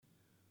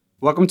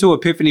Welcome to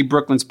Epiphany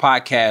Brooklyn's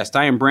podcast.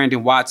 I am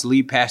Brandon Watts,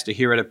 lead pastor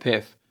here at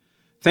Epiph.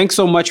 Thanks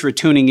so much for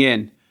tuning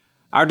in.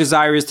 Our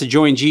desire is to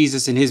join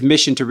Jesus in his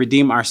mission to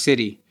redeem our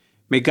city.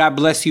 May God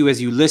bless you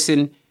as you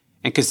listen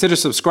and consider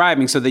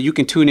subscribing so that you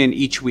can tune in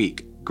each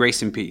week.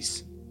 Grace and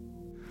peace.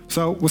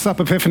 So what's up,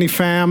 Epiphany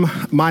fam?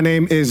 My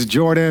name is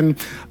Jordan.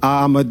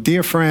 I'm a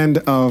dear friend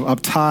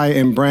of Ty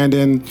and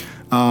Brandon.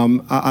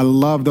 I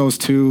love those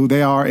two.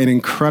 They are an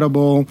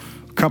incredible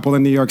couple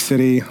in New York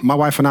City. My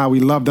wife and I, we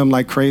love them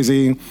like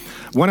crazy.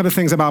 One of the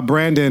things about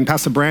Brandon,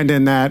 Pastor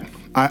Brandon, that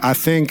I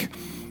think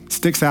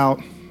sticks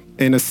out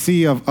in a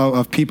sea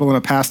of people and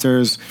of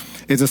pastors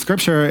is a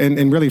scripture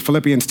in really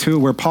Philippians 2,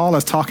 where Paul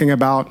is talking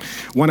about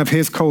one of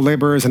his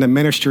co-laborers in the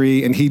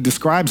ministry, and he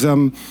describes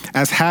them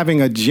as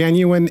having a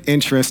genuine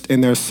interest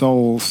in their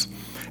souls.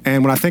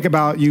 And when I think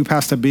about you,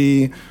 Pastor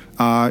B,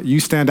 you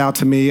stand out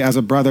to me as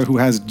a brother who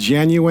has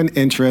genuine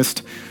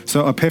interest.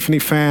 So Epiphany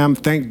fam,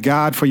 thank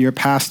God for your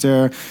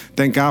pastor.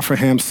 Thank God for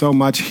him so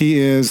much. He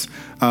is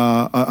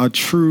a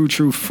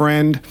true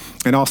friend,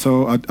 and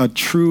also a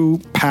true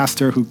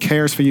pastor who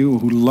cares for you,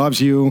 who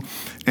loves you.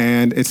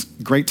 And it's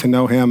great to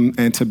know him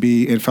and to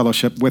be in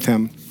fellowship with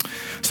him.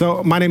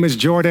 So my name is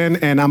Jordan,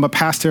 and I'm a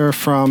pastor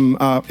from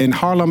in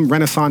Harlem,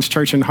 Renaissance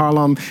Church in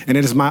Harlem, and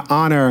it is my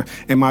honor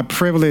and my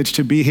privilege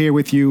to be here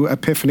with you,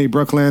 Epiphany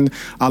Brooklyn.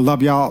 I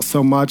love y'all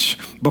so much.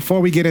 Before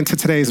we get into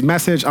today's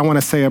message, I want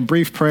to say a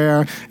brief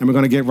prayer, and we're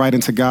going to get right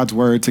into God's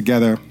word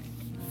together.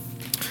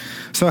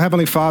 So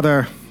Heavenly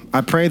Father,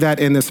 I pray that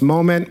in this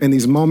moment, in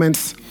these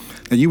moments,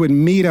 that you would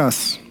meet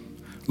us.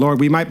 Lord,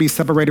 we might be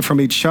separated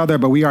from each other,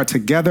 but we are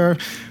together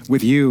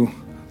with you.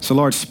 So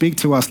Lord, speak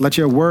to us. Let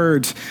your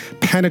words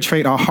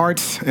penetrate our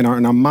hearts and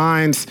our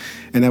minds,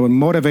 and that would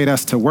motivate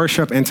us to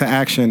worship and to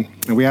action.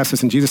 And we ask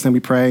this in Jesus' name we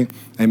pray.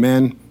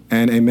 Amen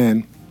and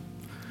amen.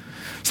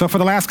 So for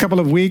the last couple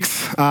of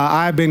weeks,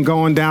 I've been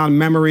going down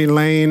memory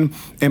lane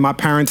in my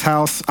parents'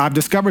 house. I've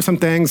discovered some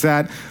things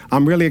that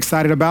I'm really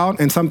excited about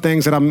and some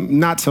things that I'm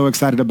not so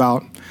excited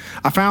about.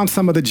 I found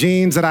some of the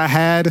jeans that I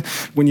had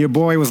when your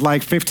boy was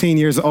like 15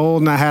 years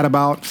old, and I had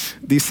about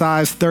the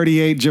size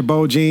 38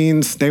 Jabot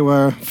jeans. They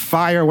were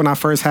fire when I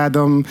first had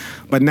them,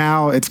 but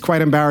now it's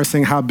quite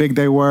embarrassing how big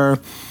they were.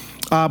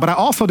 But I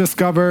also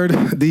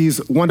discovered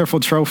these wonderful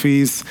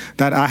trophies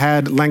that I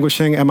had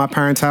languishing at my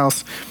parents'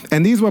 house.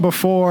 And these were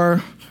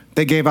before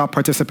they gave out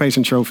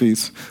participation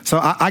trophies. So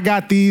I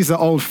got these the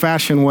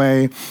old-fashioned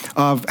way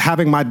of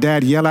having my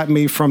dad yell at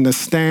me from the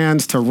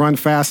stands to run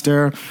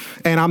faster.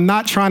 And I'm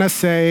not trying to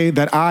say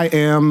that I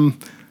am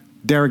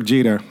Derek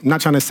Jeter. I'm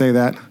not trying to say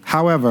that.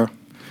 However,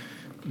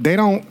 they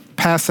don't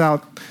pass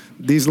out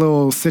these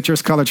little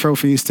citrus-colored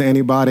trophies to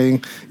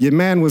anybody. Your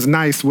man was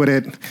nice with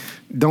it.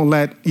 Don't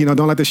let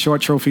the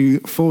short trophy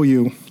fool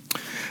you.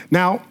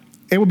 Now,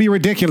 it would be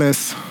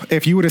ridiculous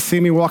if you were to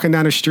see me walking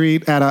down the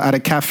street at a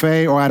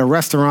cafe or at a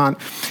restaurant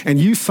and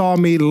you saw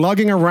me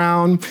lugging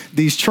around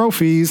these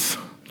trophies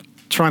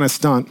trying to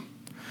stunt.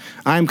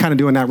 I am kind of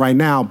doing that right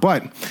now,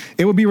 but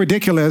it would be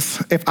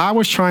ridiculous if I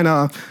was trying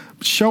to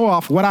show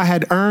off what I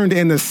had earned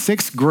in the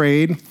 6th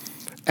grade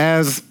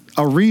as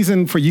a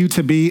reason for you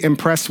to be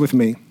impressed with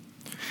me.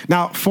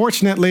 Now,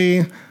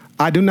 fortunately,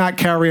 I do not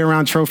carry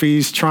around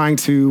trophies trying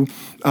to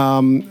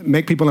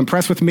make people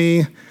impressed with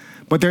me,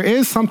 but there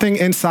is something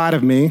inside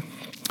of me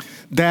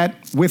that,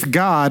 with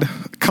God,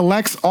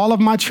 collects all of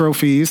my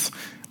trophies,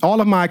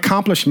 all of my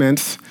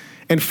accomplishments,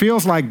 and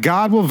feels like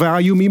God will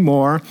value me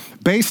more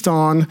based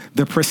on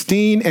the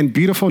pristine and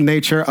beautiful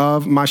nature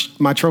of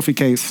my trophy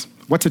case.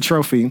 What's a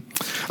trophy?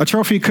 A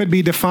trophy could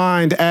be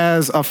defined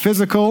as a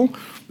physical,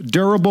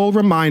 durable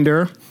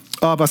reminder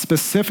of a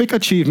specific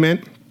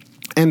achievement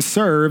and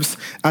serves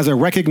as a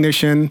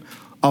recognition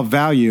of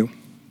value.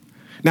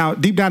 Now,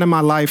 deep down in my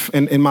life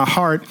and in my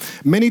heart,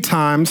 many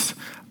times,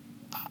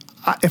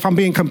 if I'm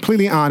being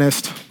completely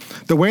honest,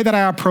 the way that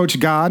I approach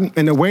God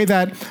and the way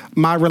that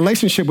my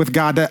relationship with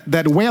God,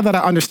 that way that I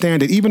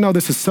understand it, even though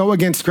this is so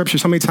against Scripture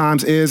so many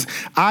times, is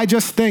I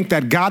just think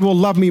that God will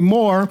love me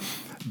more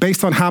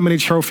based on how many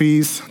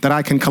trophies that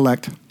I can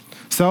collect.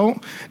 So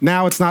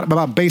now it's not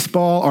about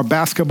baseball or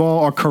basketball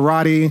or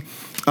karate.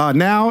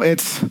 Now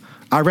it's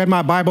I read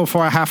my Bible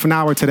for a half an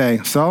hour today,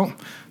 so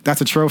that's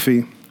a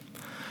trophy.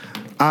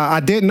 I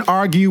didn't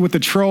argue with the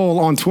troll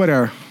on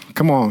Twitter.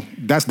 Come on,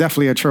 that's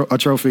definitely a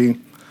trophy.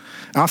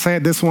 I'll say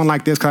it this one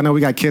like this, because I know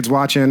we got kids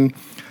watching.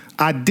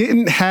 I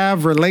didn't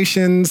have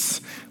relations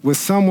with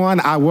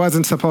someone I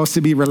wasn't supposed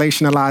to be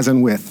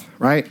relationalizing with,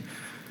 right?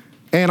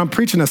 And I'm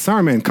preaching a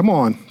sermon. Come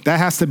on, that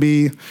has to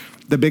be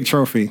the big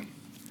trophy.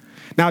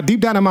 Now, deep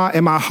down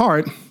in my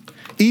heart,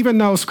 even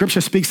though Scripture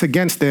speaks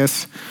against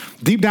this,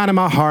 deep down in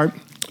my heart,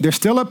 there's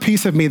still a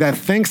piece of me that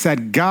thinks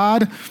that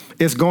God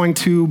is going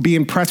to be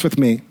impressed with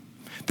me,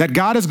 that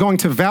God is going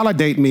to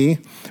validate me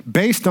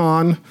based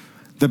on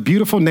the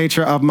beautiful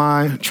nature of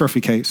my trophy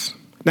case.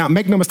 Now,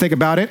 make no mistake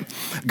about it,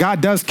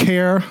 God does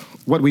care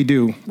what we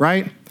do,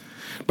 right?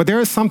 But there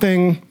is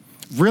something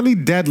really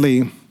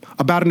deadly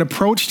about an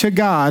approach to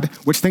God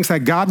which thinks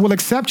that God will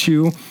accept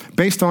you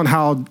based on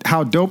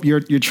how dope your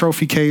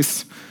trophy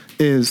case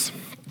is.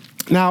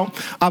 Now,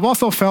 I've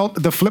also felt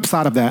the flip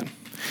side of that.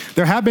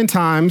 There have been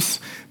times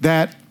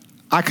that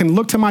I can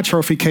look to my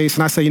trophy case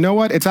and I say, you know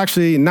what? It's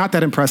actually not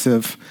that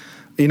impressive.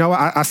 You know,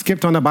 I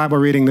skipped on the Bible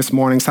reading this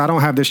morning, so I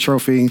don't have this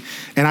trophy.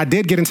 And I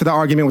did get into the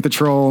argument with the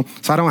troll,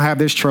 so I don't have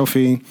this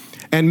trophy.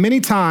 And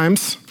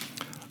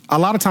a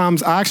lot of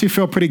times, I actually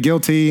feel pretty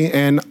guilty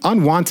and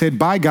unwanted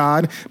by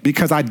God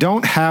because I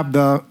don't have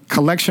the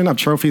collection of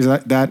trophies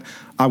that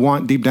I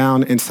want deep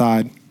down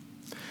inside.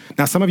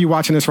 Now, some of you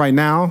watching this right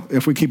now,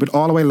 if we keep it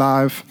all the way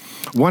live,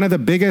 one of the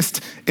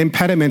biggest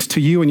impediments to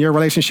you and your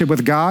relationship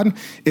with God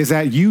is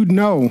that you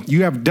know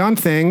you have done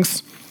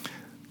things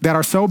that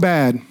are so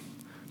bad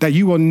that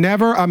you will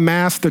never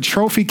amass the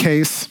trophy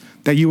case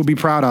that you will be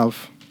proud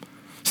of.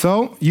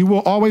 So you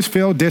will always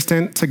feel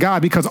distant to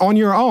God because on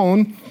your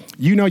own,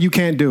 you know you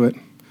can't do it.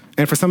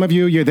 And for some of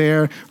you, you're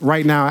there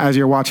right now as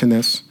you're watching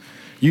this.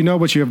 You know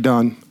what you have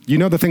done. You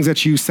know the things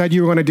that you said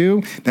you were going to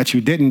do that you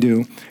didn't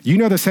do. You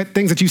know the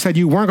things that you said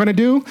you weren't going to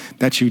do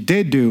that you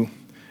did do.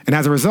 And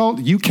as a result,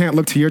 you can't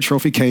look to your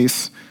trophy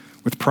case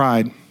with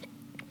pride.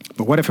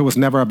 But what if it was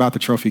never about the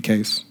trophy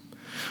case?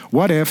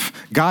 What if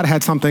God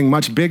had something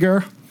much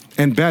bigger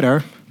and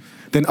better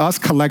than us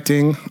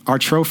collecting our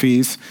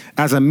trophies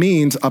as a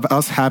means of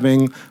us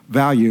having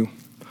value?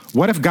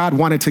 What if God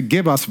wanted to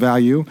give us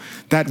value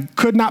that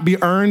could not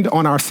be earned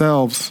on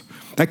ourselves,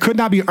 that could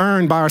not be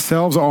earned by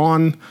ourselves or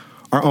on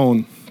our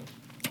own?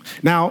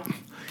 Now,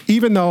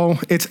 even though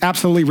it's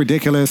absolutely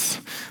ridiculous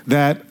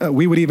that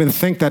we would even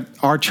think that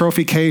our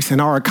trophy case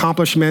and our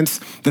accomplishments,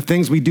 the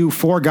things we do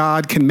for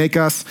God, can make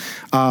us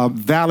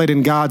valid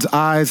in God's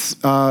eyes,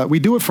 we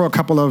do it for a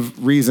couple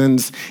of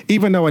reasons,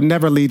 even though it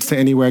never leads to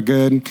anywhere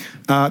good.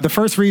 The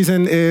first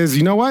reason is,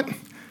 you know what?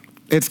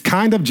 It's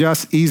kind of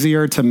just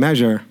easier to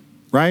measure,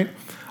 right?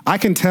 I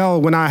can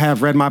tell when I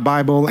have read my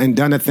Bible and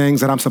done the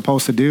things that I'm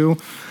supposed to do.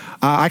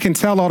 I can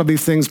tell all of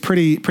these things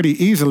pretty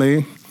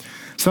easily.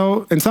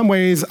 So in some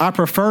ways, I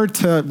prefer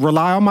to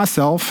rely on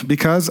myself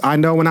because I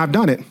know when I've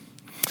done it.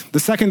 The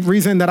second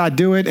reason that I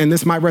do it, and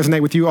this might resonate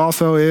with you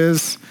also,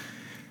 is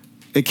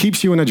it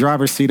keeps you in the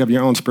driver's seat of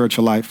your own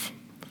spiritual life.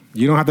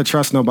 You don't have to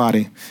trust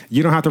nobody.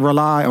 You don't have to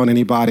rely on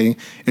anybody.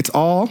 It's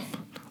all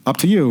up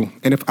to you.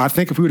 And if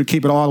we were to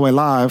keep it all the way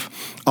live,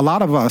 a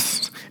lot of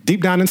us,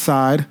 deep down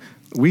inside,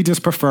 we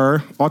just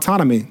prefer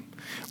autonomy.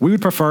 We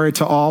would prefer it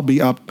to all be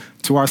up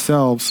to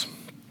ourselves.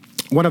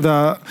 One of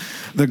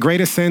the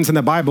greatest sins in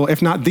the Bible,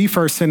 if not the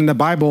first sin in the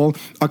Bible,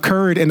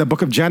 occurred in the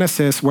book of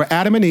Genesis, where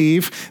Adam and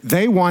Eve,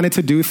 they wanted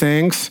to do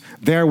things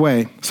their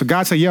way. So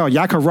God said,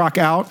 y'all can rock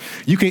out.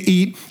 You can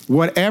eat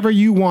whatever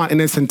you want in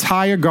this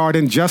entire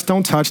garden. Just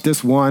don't touch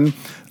this one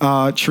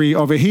tree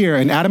over here.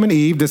 And Adam and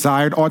Eve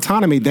desired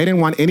autonomy. They didn't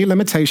want any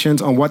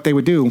limitations on what they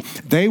would do.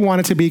 They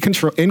wanted to be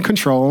in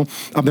control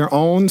of their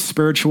own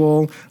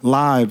spiritual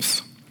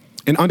lives.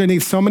 And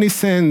underneath so many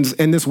sins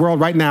in this world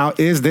right now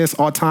is this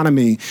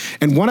autonomy.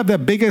 And one of the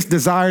biggest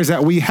desires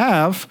that we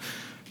have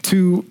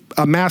to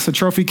amass a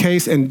trophy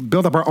case and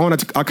build up our own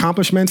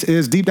accomplishments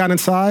is deep down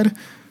inside,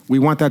 we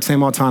want that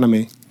same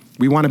autonomy.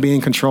 We want to be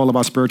in control of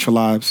our spiritual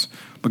lives,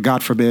 but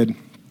God forbid.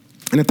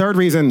 And the third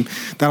reason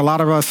that a lot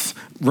of us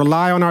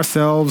rely on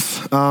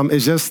ourselves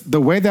is just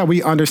the way that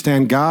we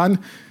understand God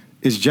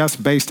is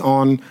just based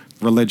on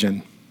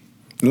religion.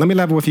 And let me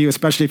level with you,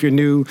 especially if you're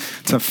new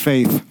to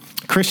faith.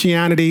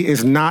 Christianity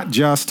is not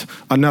just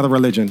another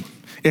religion.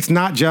 It's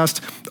not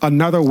just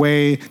another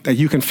way that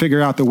you can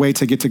figure out the way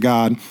to get to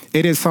God.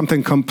 It is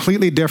something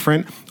completely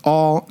different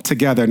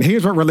altogether. And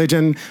here's what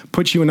religion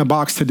puts you in a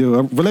box to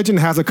do. Religion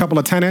has a couple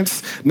of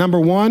tenets. Number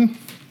one,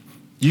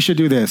 you should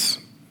do this.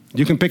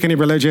 You can pick any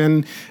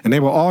religion, and they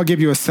will all give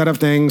you a set of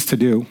things to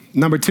do.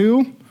 Number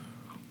two,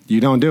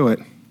 you don't do it,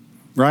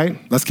 right?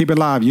 Let's keep it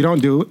live. You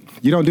don't do it.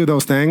 You don't do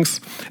those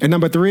things. And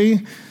number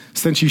three,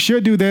 since you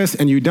should do this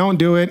and you don't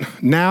do it,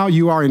 now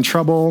you are in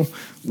trouble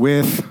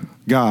with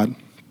God.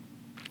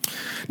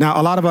 Now,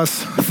 a lot of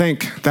us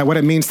think that what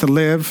it means to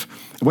live,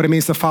 what it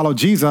means to follow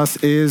Jesus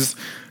is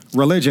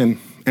religion.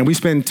 And we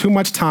spend too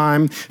much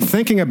time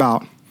thinking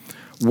about,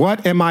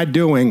 what am I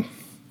doing?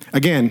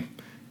 Again,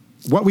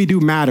 what we do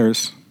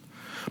matters.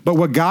 But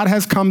what God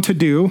has come to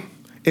do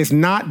is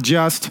not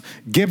just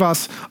give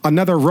us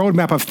another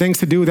roadmap of things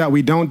to do that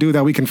we don't do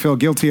that we can feel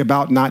guilty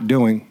about not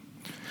doing.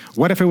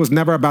 What if it was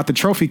never about the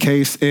trophy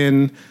case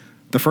in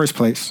the first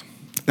place?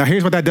 Now,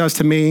 here's what that does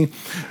to me.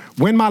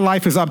 When my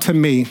life is up to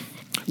me,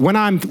 when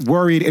I'm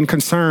worried and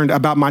concerned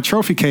about my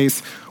trophy case,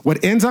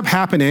 what ends up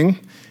happening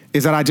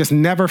is that I just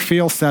never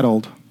feel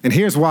settled. And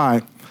here's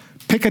why.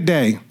 Pick a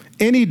day,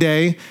 any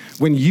day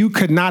when you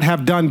could not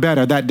have done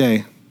better that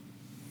day.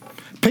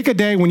 Pick a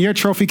day when your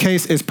trophy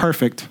case is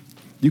perfect.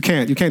 You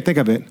can't think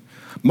of it.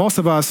 Most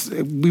of us,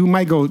 we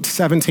might go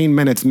 17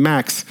 minutes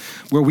max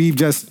where we've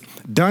just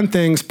done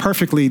things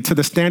perfectly to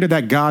the standard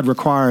that God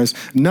requires.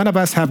 None of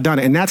us have done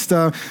it. And that's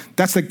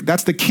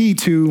the key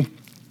to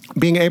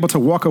being able to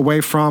walk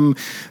away from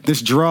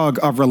this drug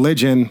of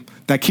religion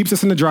that keeps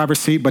us in the driver's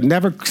seat but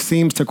never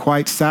seems to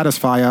quite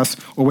satisfy us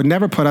or would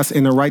never put us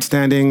in the right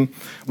standing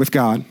with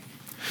God.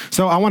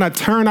 So I want to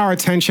turn our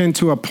attention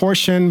to a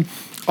portion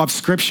of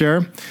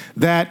Scripture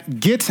that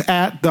gets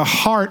at the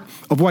heart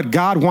of what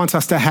God wants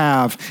us to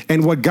have.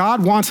 And what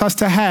God wants us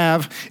to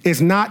have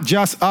is not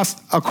just us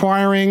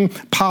acquiring,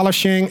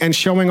 polishing, and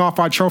showing off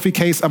our trophy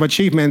case of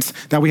achievements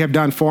that we have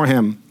done for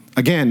him.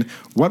 Again,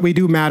 what we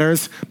do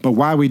matters, but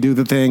why we do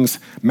the things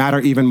matter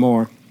even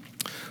more.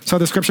 So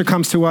the scripture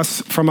comes to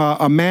us from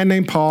a man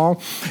named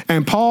Paul,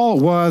 and Paul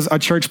was a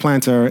church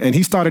planter, and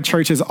he started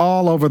churches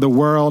all over the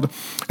world.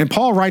 And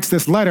Paul writes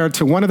this letter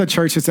to one of the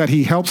churches that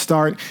he helped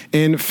start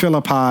in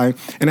Philippi.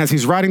 And as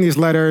he's writing these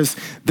letters,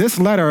 this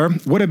letter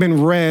would have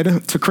been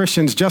read to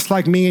Christians just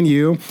like me and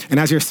you. And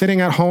as you're sitting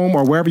at home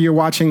or wherever you're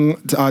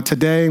watching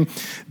today,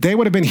 they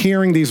would have been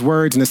hearing these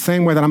words in the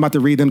same way that I'm about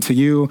to read them to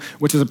you,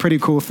 which is a pretty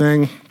cool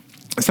thing.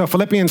 So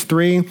Philippians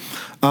 3,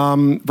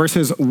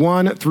 verses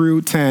 1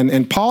 through 10.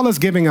 And Paul is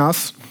giving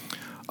us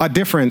a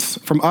difference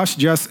from us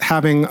just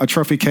having a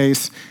trophy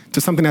case to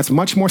something that's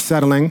much more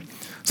settling,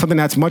 something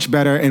that's much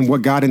better in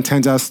what God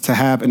intends us to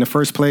have in the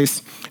first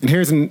place. And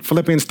here's in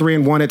Philippians 3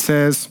 and 1, it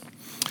says,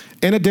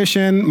 "In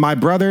addition, my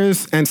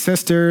brothers and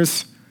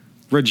sisters,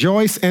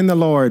 rejoice in the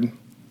Lord.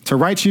 To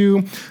write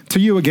to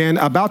you again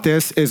about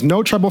this is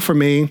no trouble for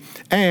me,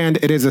 and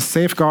it is a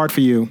safeguard for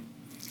you.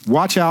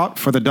 Watch out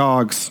for the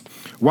dogs.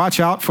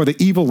 Watch out for the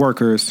evil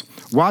workers.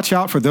 Watch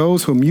out for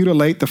those who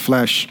mutilate the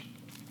flesh.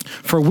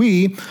 For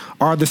we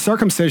are the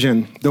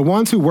circumcision, the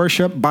ones who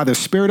worship by the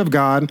Spirit of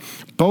God,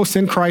 boast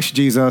in Christ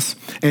Jesus,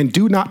 and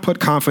do not put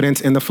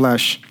confidence in the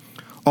flesh.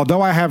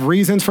 Although I have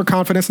reasons for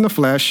confidence in the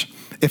flesh,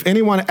 if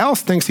anyone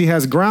else thinks he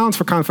has grounds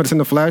for confidence in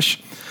the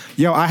flesh,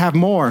 I have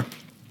more.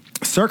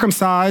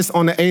 Circumcised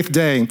on the 8th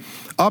day,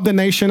 of the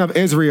nation of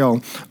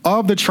Israel,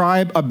 of the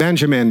tribe of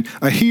Benjamin,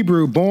 a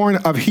Hebrew born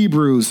of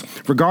Hebrews,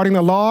 regarding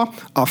the law,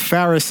 a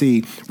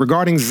Pharisee,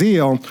 regarding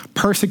zeal,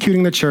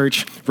 persecuting the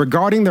church,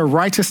 regarding the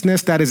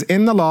righteousness that is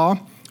in the law,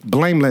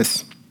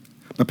 blameless."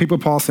 But people,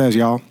 Paul says,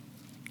 y'all,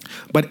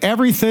 "But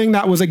everything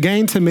that was a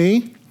gain to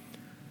me,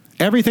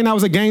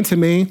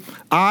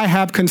 I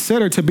have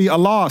considered to be a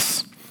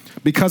loss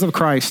because of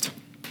Christ.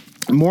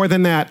 More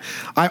than that,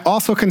 I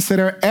also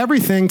consider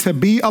everything to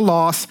be a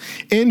loss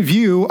in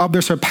view of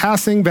the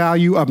surpassing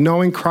value of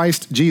knowing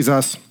Christ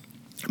Jesus,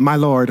 my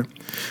Lord.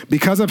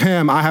 Because of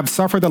him, I have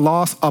suffered the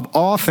loss of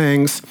all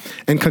things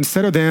and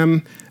consider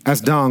them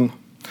as dung,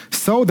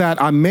 so that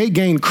I may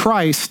gain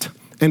Christ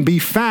and be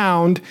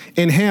found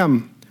in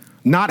him,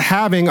 not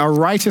having a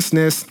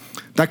righteousness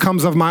that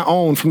comes of my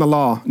own from the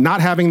law,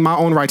 not having my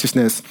own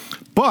righteousness,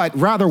 but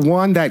rather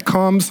one that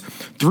comes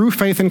through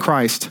faith in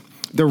Christ,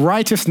 the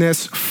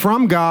righteousness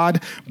from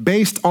God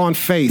based on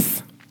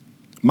faith.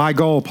 My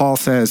goal," Paul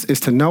says, "is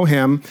to know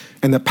him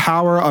and the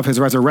power of his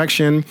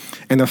resurrection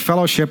and the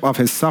fellowship of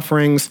his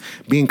sufferings,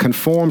 being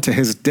conformed to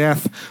his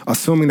death,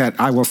 assuming that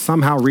I will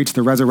somehow reach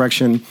the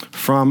resurrection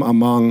from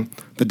among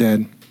the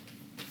dead."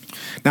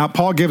 Now,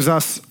 Paul gives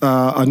us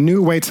a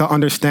new way to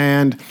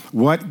understand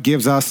what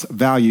gives us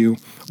value,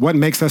 what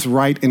makes us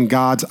right in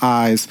God's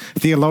eyes.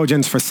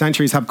 Theologians for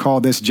centuries have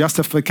called this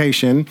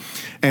justification,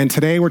 and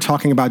today we're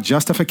talking about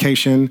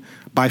justification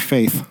by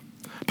faith.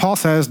 Paul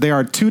says there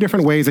are two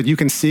different ways that you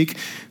can seek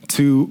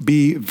to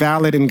be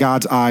valid in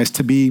God's eyes,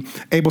 to be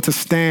able to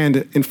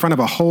stand in front of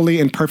a holy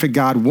and perfect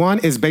God. One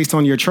is based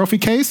on your trophy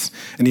case,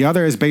 and the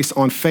other is based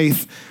on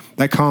faith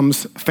that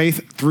comes,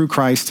 faith through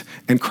Christ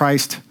and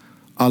Christ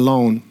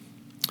alone.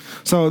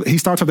 So he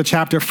starts off the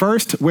chapter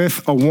first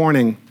with a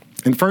warning.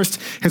 And first,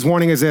 his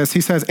warning is this.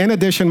 He says, "In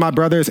addition, my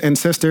brothers and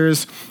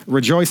sisters,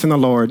 rejoice in the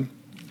Lord.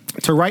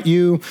 To write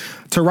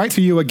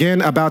to you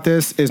again about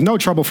this is no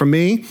trouble for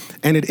me,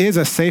 and it is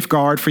a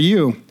safeguard for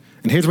you."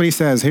 And here's what he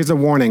says. Here's a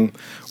warning.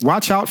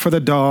 "Watch out for the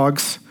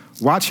dogs.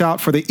 Watch out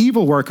for the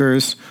evil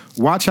workers.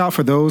 Watch out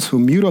for those who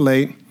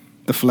mutilate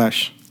the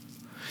flesh."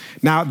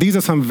 Now, these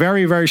are some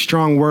very, very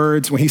strong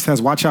words when he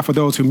says, watch out for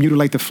those who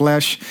mutilate the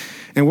flesh.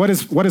 And what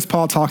is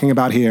Paul talking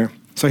about here?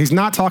 So he's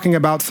not talking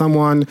about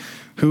someone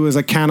who is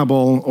a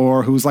cannibal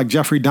or who's like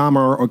Jeffrey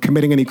Dahmer or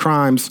committing any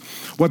crimes.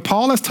 What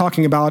Paul is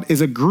talking about is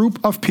a group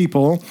of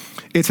people.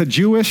 It's a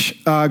Jewish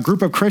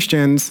group of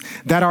Christians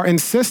that are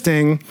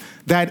insisting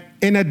that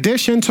in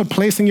addition to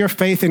placing your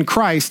faith in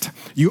Christ,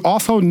 you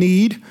also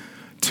need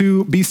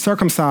to be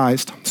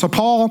circumcised. So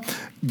Paul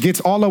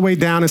gets all the way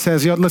down and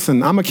says,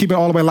 listen, I'm going to keep it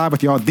all the way alive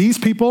with y'all. These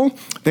people,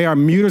 they are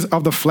muters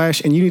of the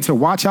flesh, and you need to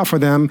watch out for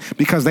them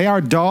because they are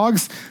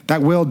dogs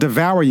that will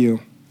devour you.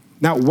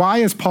 Now, why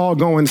is Paul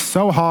going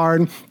so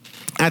hard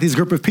at these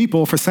group of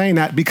people for saying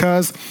that?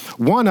 Because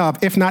one of,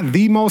 if not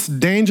the most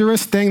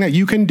dangerous thing that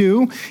you can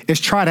do is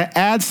try to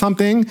add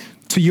something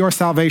to your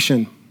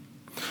salvation.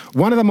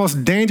 One of the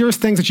most dangerous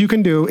things that you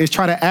can do is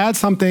try to add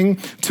something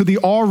to the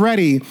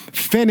already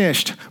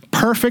finished,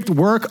 perfect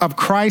work of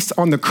Christ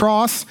on the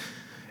cross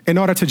in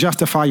order to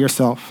justify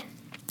yourself.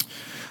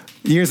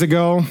 Years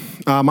ago,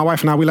 my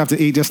wife and I, we love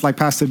to eat just like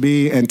Pastor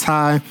B and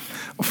Ty.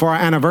 For our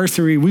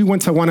anniversary, we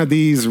went to one of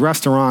these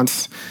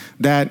restaurants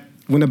that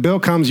when the bill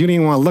comes, you didn't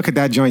even want to look at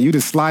that joint. You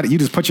just slide it. You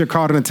just put your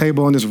card on the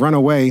table and just run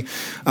away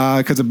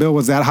because the bill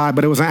was that high.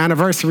 But it was an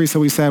anniversary, so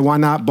we said, why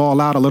not ball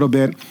out a little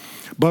bit?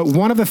 But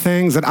one of the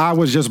things that I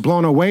was just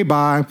blown away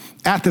by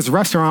at this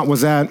restaurant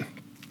was that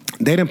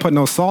they didn't put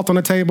no salt on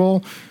the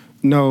table,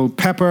 no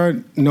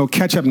pepper, no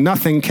ketchup,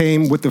 nothing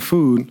came with the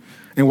food.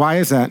 And why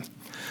is that?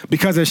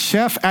 Because a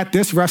chef at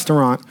this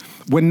restaurant,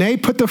 when they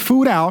put the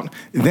food out,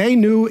 they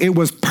knew it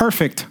was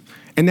perfect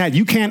and that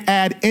you can't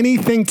add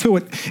anything to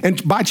it.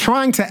 And by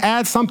trying to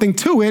add something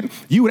to it,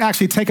 you would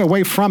actually take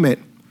away from it.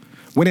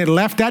 When it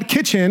left that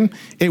kitchen,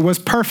 it was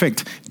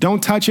perfect.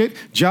 Don't touch it,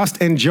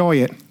 just enjoy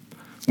it.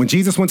 When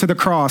Jesus went to the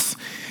cross,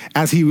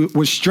 as he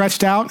was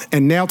stretched out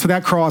and nailed to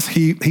that cross,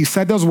 he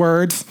said those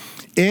words,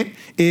 "It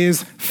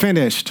is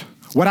finished.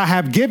 What I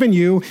have given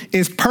you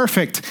is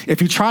perfect.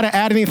 If you try to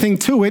add anything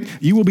to it,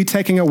 you will be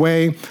taking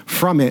away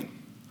from it."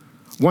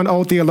 One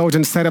old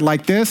theologian said it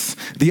like this: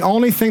 the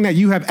only thing that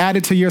you have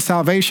added to your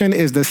salvation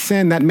is the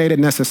sin that made it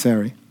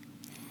necessary.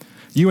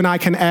 You and I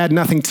can add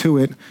nothing to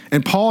it.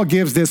 And Paul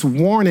gives this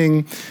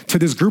warning to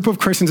this group of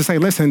Christians to say,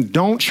 listen,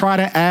 don't try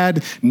to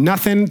add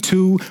nothing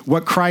to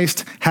what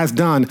Christ has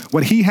done.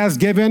 What he has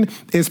given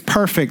is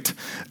perfect.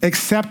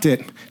 Accept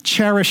it,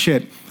 cherish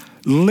it,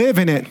 live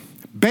in it.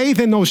 Bathe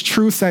in those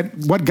truths that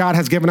what God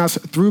has given us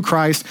through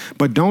Christ,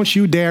 but don't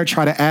you dare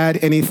try to add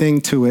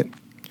anything to it.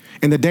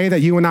 In the day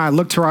that you and I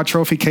look to our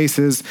trophy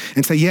cases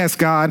and say, yes,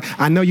 God,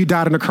 I know you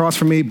died on the cross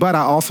for me, but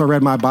I also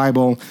read my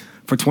Bible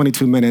for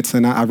 22 minutes,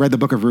 and I read the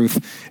book of Ruth,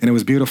 and it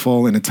was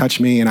beautiful, and it touched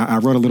me, and I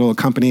wrote a little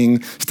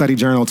accompanying study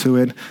journal to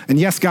it. And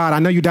yes, God, I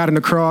know you died on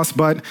the cross,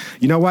 but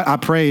you know what? I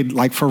prayed,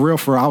 like for real,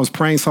 I was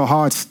praying so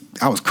hard,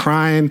 I was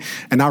crying,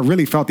 and I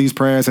really felt these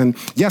prayers. And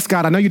yes,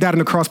 God, I know you died on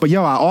the cross, but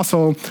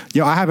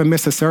I haven't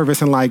missed a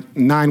service in like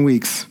 9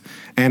 weeks.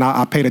 And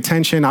I paid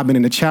attention. I've been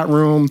in the chat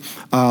room,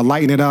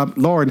 lighting it up.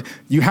 Lord,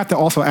 you have to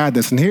also add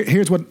this. And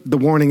here's what the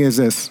warning is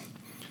this.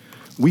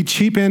 We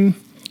cheapen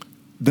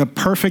the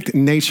perfect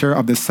nature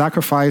of the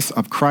sacrifice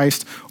of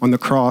Christ on the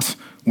cross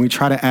when we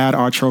try to add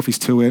our trophies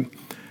to it.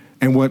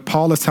 And what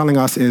Paul is telling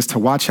us is to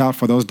watch out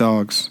for those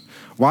dogs.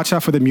 Watch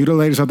out for the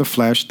mutilators of the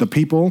flesh, the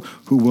people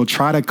who will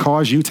try to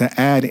cause you to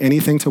add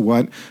anything to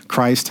what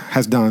Christ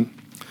has done.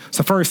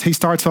 So first, he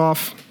starts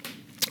off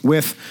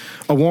with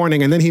a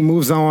warning, and then he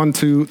moves on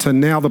to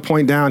nail the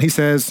point down. He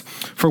says,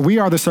 for we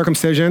are the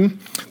circumcision,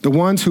 the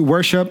ones who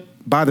worship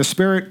by the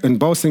Spirit and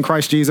boast in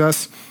Christ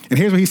Jesus. And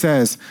here's what he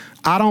says: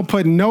 I don't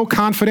put no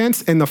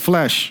confidence in the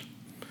flesh.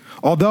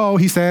 Although,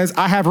 he says,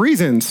 I have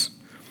reasons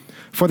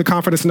for the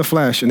confidence in the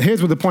flesh. And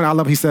here's what the point I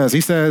love he says.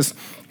 He says,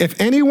 if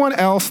anyone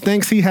else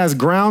thinks he has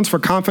grounds for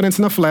confidence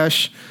in the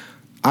flesh,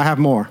 I have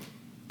more.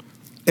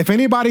 If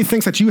anybody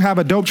thinks that you have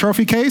a dope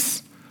trophy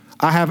case,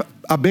 I have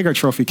a bigger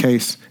trophy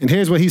case. And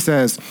here's what he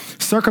says: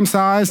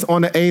 circumcised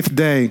on the 8th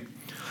day,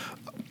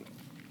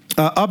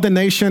 of the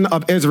nation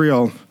of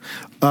Israel,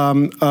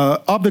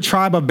 of the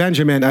tribe of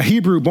Benjamin, a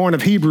Hebrew born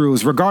of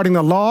Hebrews, regarding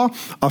the law,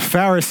 a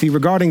Pharisee,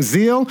 regarding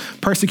zeal,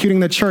 persecuting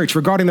the church,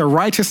 regarding the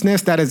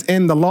righteousness that is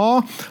in the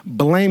law,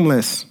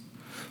 blameless.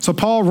 So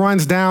Paul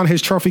runs down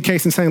his trophy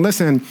case and saying,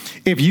 listen,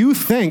 if you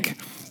think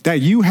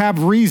that you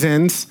have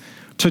reasons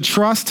to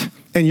trust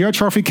in your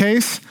trophy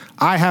case,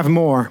 I have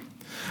more.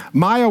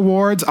 My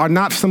awards are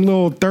not some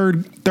little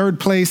third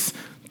place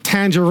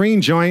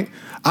tangerine joint.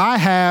 I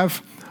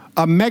have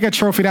a mega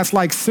trophy that's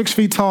like 6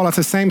 feet tall. That's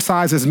the same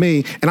size as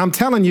me. And I'm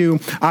telling you,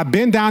 I've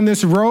been down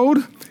this road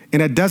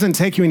and it doesn't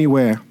take you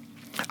anywhere.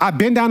 I've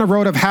been down the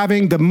road of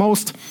having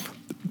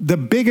the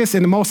biggest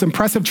and the most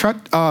impressive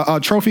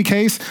trophy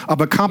case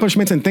of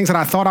accomplishments and things that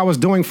I thought I was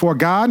doing for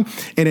God,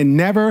 and it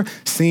never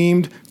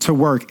seemed to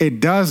work. It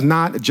does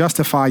not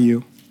justify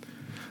you.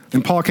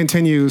 And Paul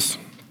continues,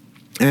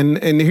 and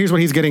here's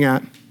what he's getting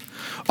at.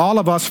 All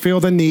of us feel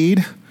the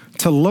need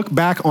to look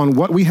back on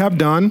what we have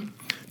done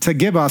to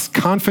give us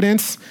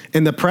confidence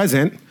in the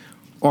present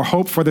or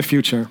hope for the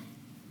future.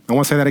 I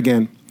want to say that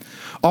again.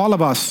 All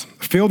of us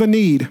feel the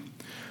need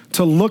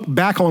to look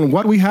back on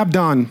what we have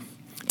done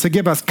to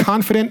give us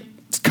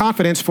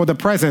confidence for the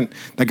present,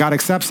 that God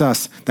accepts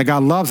us, that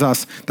God loves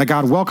us, that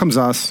God welcomes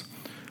us,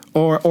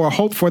 or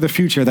hope for the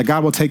future, that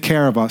God will take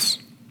care of us.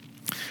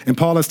 And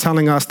Paul is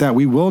telling us that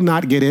we will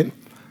not get it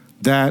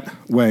that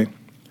way.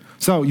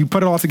 So you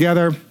put it all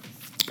together,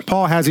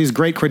 Paul has these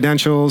great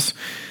credentials.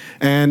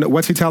 And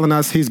what's he telling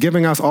us? He's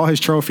giving us all his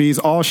trophies,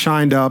 all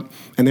shined up,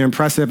 and they're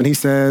impressive. And he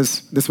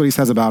says, this is what he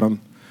says about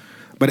them.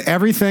 But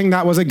everything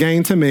that was a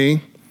gain to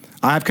me,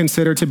 I have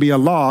considered to be a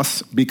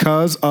loss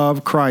because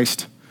of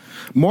Christ.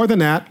 More than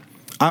that,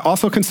 I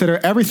also consider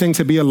everything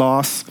to be a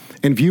loss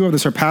in view of the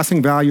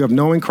surpassing value of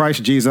knowing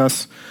Christ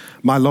Jesus,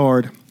 my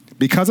Lord.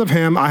 Because of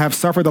him, I have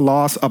suffered the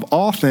loss of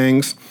all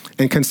things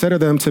and consider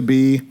them to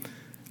be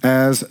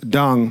as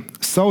dung,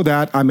 so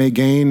that I may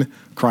gain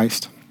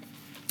Christ.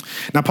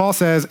 Now, Paul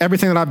says,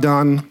 everything that I've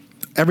done,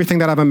 everything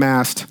that I've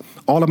amassed,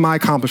 all of my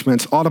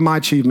accomplishments, all of my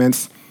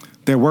achievements,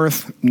 they're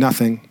worth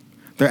nothing.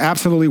 They're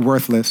absolutely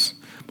worthless.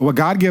 But what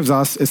God gives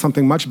us is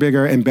something much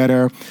bigger and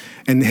better.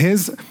 And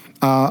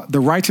the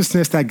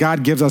righteousness that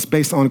God gives us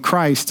based on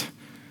Christ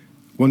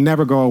will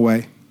never go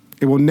away.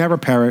 It will never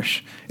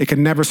perish. It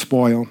can never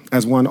spoil,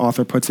 as one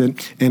author puts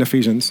it in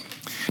Ephesians.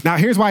 Now,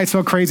 here's why it's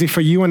so crazy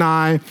for you and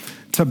I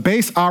to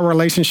base our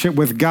relationship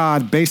with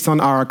God based on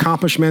our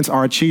accomplishments,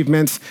 our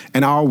achievements,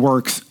 and our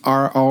works,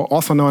 are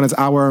also known as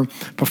our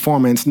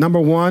performance. Number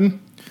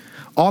one,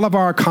 all of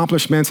our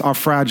accomplishments are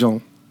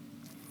fragile.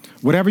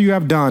 Whatever you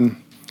have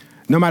done,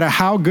 no matter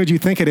how good you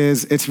think it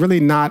is, it's really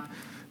not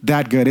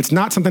that good. It's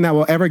not something that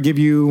will ever give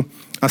you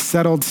a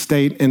settled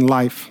state in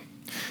life.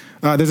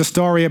 There's a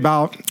story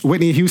about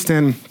Whitney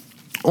Houston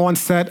on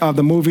set of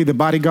the movie The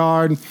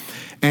Bodyguard,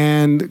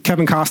 and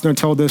Kevin Costner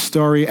told this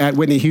story at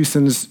Whitney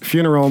Houston's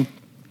funeral.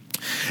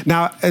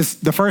 Now, as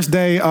the first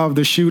day of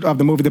the shoot of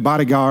the movie The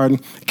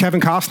Bodyguard,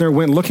 Kevin Costner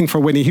went looking for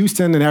Whitney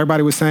Houston, and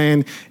everybody was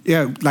saying,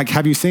 yeah, like,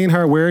 have you seen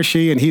her? Where is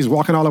she? And he's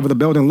walking all over the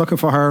building looking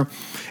for her.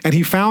 And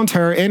he found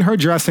her in her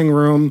dressing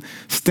room,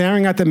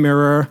 staring at the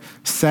mirror,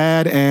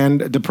 sad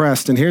and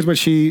depressed. And here's what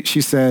she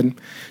said.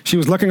 She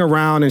was looking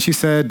around, and she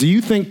said, do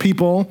you think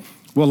people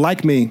will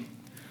like me?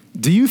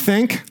 Do you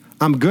think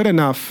I'm good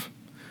enough?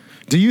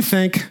 Do you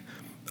think,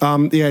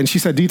 and she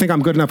said, do you think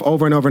I'm good enough,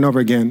 over and over and over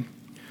again?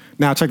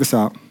 Now, check this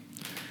out.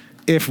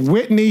 If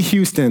Whitney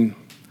Houston,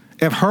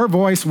 if her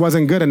voice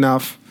wasn't good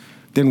enough,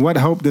 then what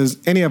hope does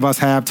any of us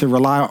have to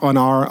rely on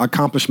our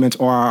accomplishments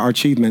or our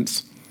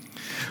achievements?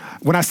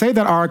 When I say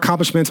that our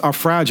accomplishments are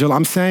fragile,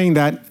 I'm saying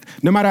that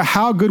no matter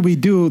how good we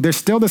do, there's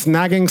still this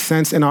nagging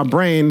sense in our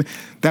brain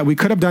that we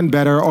could have done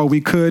better or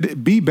we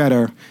could be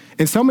better.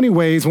 In so many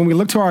ways, when we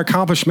look to our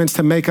accomplishments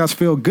to make us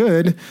feel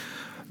good,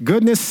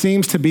 goodness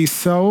seems to be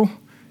so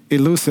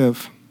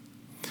elusive.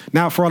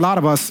 Now, for a lot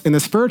of us, in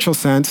the spiritual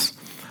sense,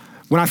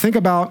 when I think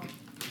about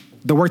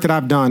the work that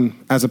I've done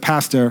as a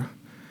pastor,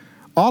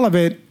 all of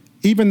it,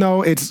 even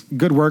though it's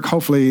good work,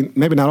 hopefully,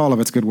 maybe not all of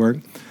it's good work,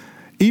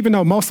 even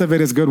though most of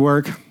it is good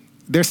work,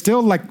 there's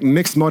still like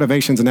mixed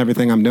motivations in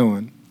everything I'm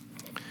doing.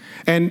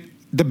 And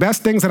the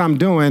best things that I'm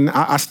doing,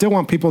 I still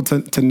want people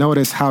to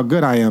notice how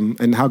good I am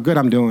and how good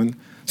I'm doing.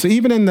 So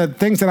even in the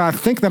things that I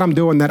think that I'm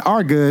doing that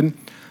are good,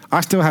 I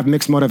still have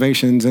mixed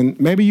motivations. And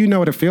maybe you know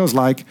what it feels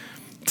like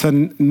to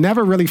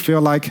never really feel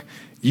like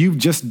you've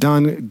just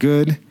done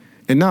good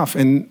enough.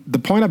 And the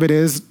point of it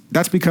is,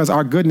 that's because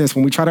our goodness,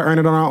 when we try to earn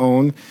it on our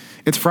own,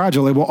 it's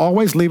fragile. It will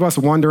always leave us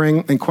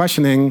wondering and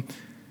questioning,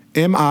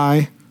 am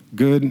I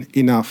good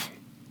enough?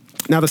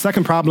 Now, the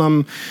second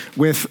problem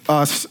with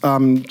us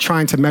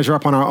trying to measure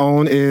up on our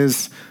own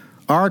is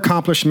our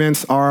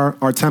accomplishments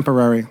are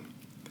temporary.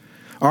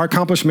 Our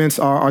accomplishments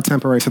are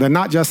temporary. So they're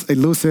not just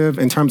elusive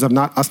in terms of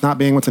us not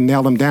being able to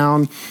nail them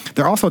down.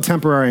 They're also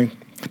temporary.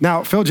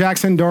 Now, Phil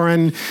Jackson,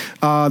 during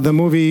the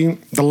movie,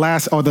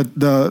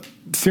 the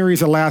series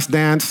The Last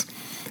Dance,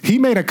 he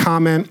made a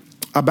comment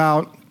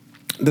about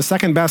the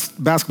second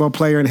best basketball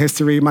player in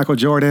history, Michael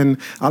Jordan.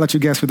 I'll let you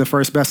guess who the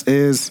first best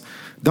is.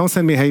 Don't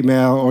send me hate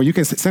mail, or you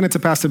can send it to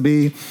Pastor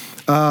B.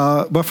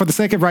 But for the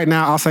sake of right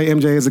now, I'll say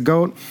MJ is a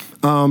GOAT.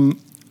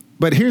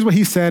 But here's what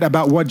he said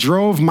about what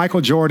drove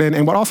Michael Jordan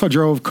and what also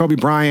drove Kobe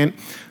Bryant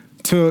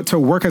to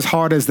work as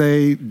hard as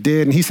they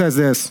did. And he says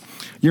this: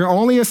 you're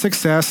only a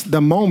success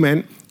the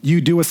moment you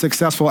do a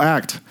successful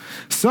act.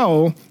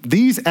 So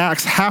these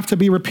acts have to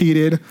be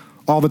repeated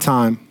all the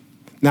time.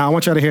 Now, I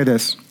want you to hear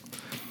this.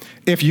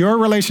 If your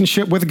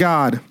relationship with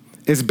God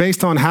is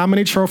based on how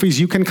many trophies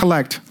you can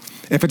collect,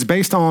 if it's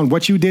based on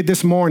what you did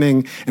this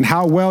morning and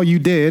how well you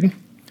did,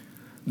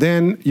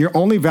 then you're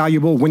only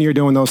valuable when you're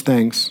doing those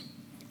things,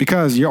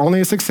 because you're only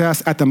a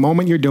success at the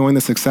moment you're doing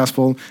the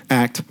successful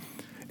act.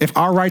 If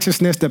our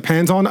righteousness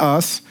depends on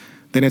us,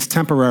 then it's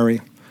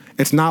temporary.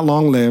 It's not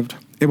long-lived.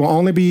 It will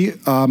only be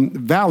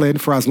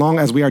valid for as long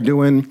as we are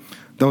doing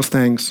those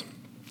things.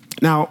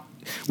 Now,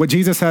 what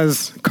Jesus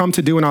has come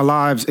to do in our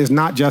lives is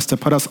not just to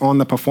put us on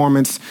the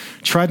performance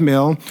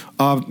treadmill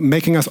of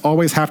making us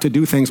always have to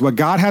do things. What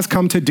God has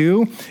come to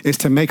do is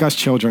to make us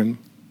children.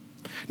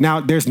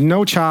 Now, there's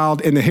no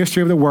child in the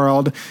history of the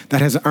world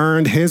that has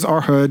earned his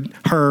or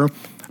her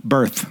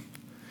birth.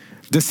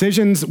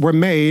 Decisions were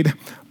made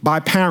by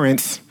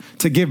parents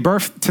to give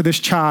birth to this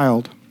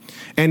child.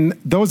 And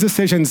those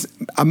decisions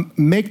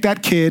make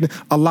that kid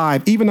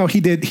alive, even though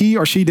he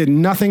or she did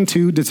nothing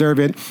to deserve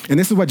it. And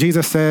this is what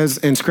Jesus says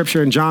in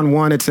Scripture. In John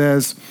 1, it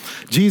says,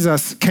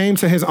 Jesus came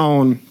to his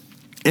own,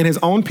 and his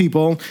own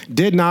people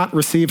did not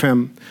receive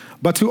him.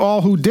 But to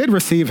all who did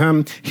receive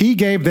him, he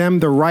gave them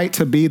the right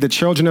to be the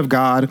children of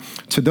God,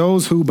 to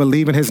those who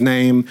believe in his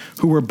name,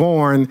 who were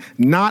born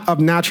not of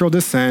natural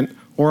descent,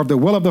 or of the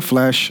will of the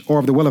flesh, or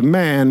of the will of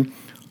man,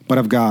 but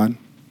of God.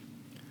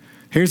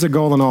 Here's the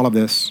goal in all of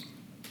this.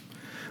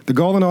 The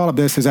goal in all of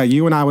this is that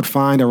you and I would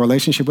find a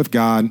relationship with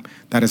God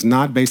that is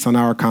not based on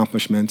our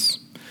accomplishments,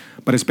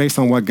 but it's based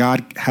on what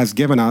God has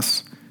given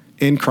us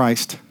in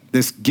Christ,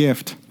 this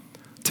gift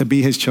to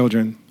be his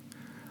children.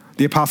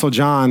 The Apostle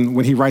John,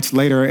 when he writes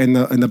later in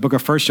the book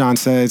of 1 John,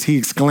 says, he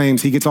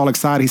exclaims, he gets all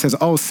excited. He says,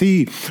 oh,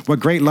 see what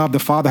great love the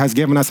Father has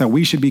given us, that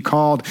we should be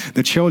called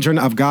the children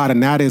of God,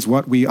 and that is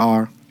what we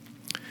are.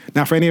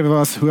 Now, for any of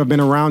us who have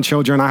been around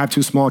children, I have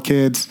 2 small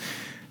kids.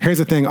 Here's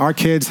the thing. Our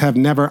kids have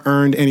never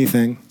earned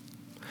anything.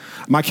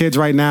 My kids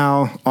right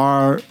now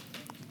are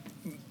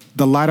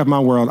the light of my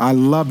world. I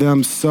love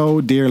them so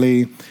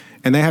dearly,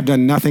 and they have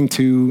done nothing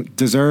to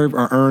deserve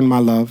or earn my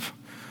love.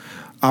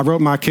 I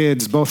wrote my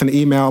kids both an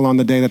email on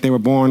the day that they were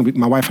born.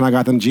 My wife and I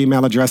got them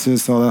Gmail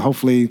addresses so that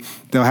hopefully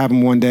they'll have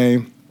them one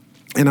day.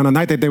 And on the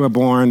night that they were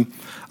born,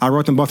 I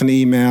wrote them both an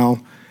email,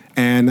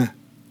 and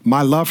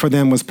my love for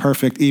them was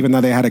perfect, even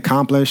though they had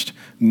accomplished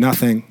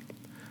nothing.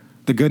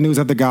 The good news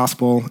of the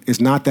gospel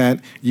is not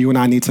that you and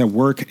I need to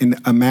work and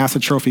amass a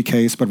trophy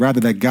case, but rather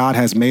that God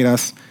has made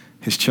us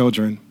his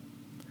children.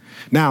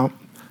 Now,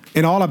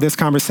 in all of this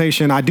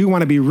conversation, I do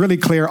want to be really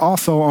clear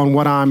also on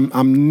what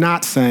I'm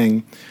not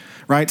saying,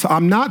 right? So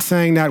I'm not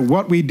saying that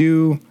what we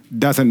do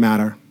doesn't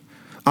matter.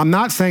 I'm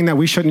not saying that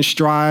we shouldn't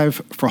strive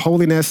for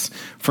holiness,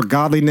 for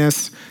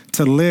godliness,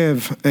 to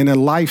live in a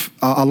life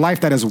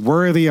that is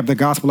worthy of the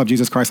gospel of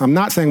Jesus Christ. I'm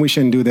not saying we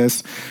shouldn't do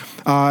this.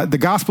 The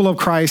gospel of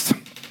Christ,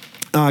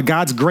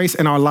 God's grace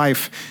in our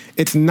life,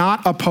 it's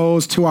not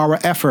opposed to our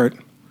effort,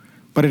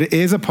 but it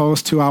is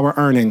opposed to our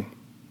earning.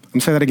 I'm going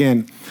to say that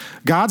again.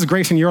 God's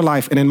grace in your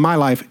life and in my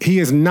life, he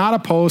is not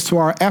opposed to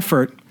our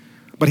effort,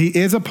 but he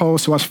is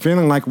opposed to us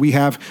feeling like we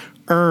have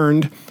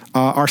earned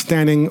our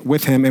standing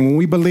with him. And when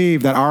we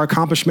believe that our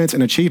accomplishments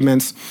and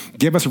achievements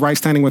give us right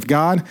standing with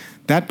God,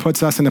 that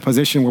puts us in a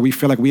position where we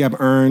feel like we have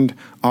earned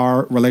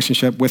our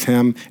relationship with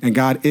him, and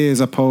God is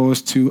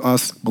opposed to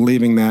us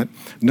believing that.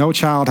 No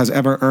child has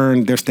ever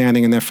earned their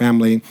standing in their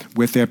family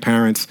with their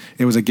parents.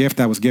 It was a gift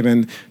that was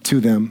given to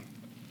them.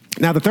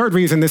 Now, the third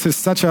reason this is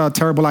such a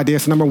terrible idea.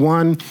 So number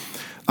one,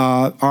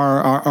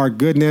 our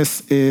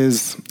goodness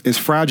is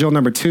fragile.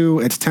 Number two,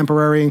 it's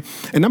temporary.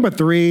 And number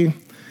three,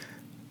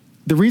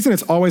 the reason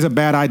it's always a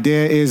bad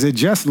idea is it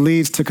just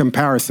leads to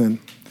comparison.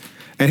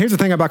 And here's the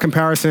thing about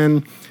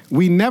comparison.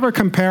 We never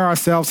compare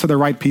ourselves to the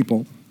right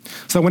people.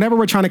 So whenever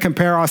we're trying to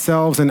compare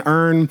ourselves and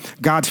earn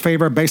God's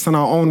favor based on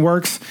our own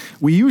works,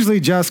 we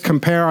usually just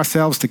compare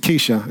ourselves to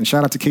Keisha. And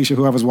shout out to Keisha,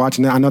 whoever's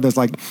watching that. I know there's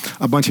like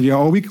a bunch of you.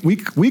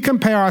 We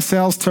compare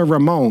ourselves to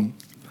Ramon.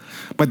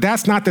 But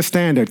that's not the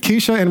standard.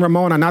 Keisha and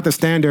Ramon are not the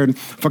standard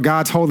for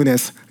God's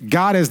holiness.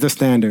 God is the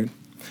standard.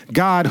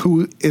 God,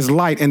 who is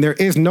light, and there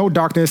is no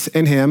darkness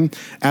in him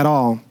at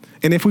all.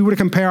 And if we were to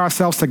compare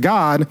ourselves to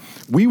God,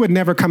 we would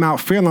never come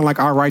out feeling like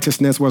our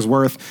righteousness was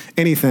worth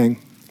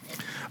anything.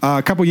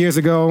 A couple years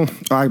ago,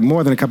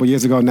 more than a couple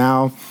years ago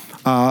now,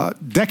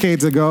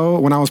 decades ago,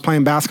 when I was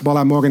playing basketball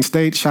at Morgan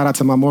State, shout out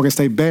to my Morgan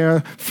State Bear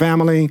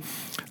family,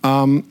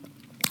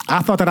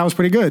 I thought that I was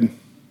pretty good.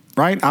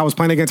 Right? I was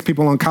playing against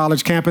people on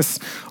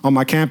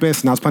my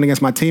campus, and I was playing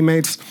against my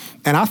teammates,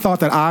 and I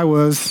thought that I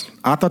was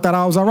all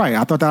right.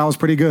 I thought that I was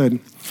pretty good.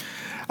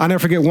 I'll never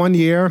forget one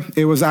year,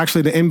 it was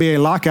actually the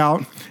NBA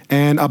lockout,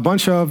 and a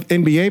bunch of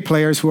NBA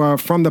players who are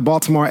from the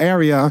Baltimore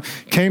area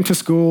came to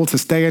school to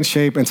stay in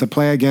shape and to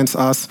play against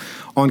us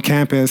on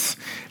campus.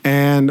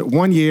 And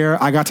one year,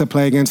 I got to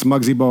play against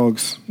Muggsy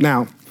Bogues.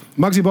 Now,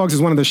 Muggsy Bogues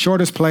is one of the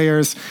shortest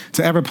players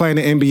to ever play in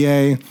the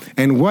NBA,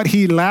 and what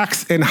he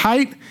lacks in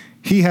height,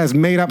 he has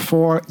made up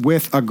for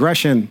with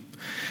aggression.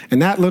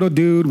 And that little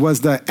dude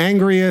was the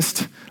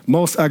angriest,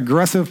 most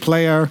aggressive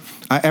player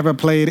I ever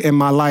played in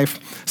my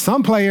life.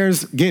 Some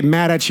players get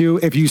mad at you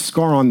if you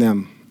score on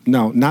them.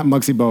 No, not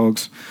Muggsy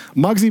Bogues.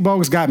 Muggsy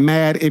Bogues got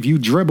mad if you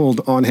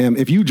dribbled on him.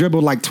 If you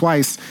dribbled like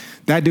twice,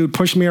 that dude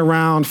pushed me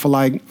around for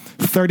like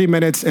 30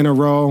 minutes in a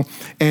row,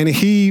 and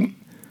he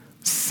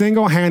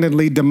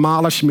single-handedly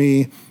demolished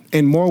me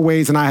in more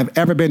ways than I have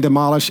ever been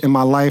demolished in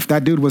my life.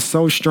 That dude was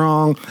so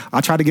strong. I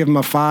tried to give him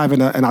a 5,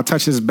 and I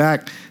touched his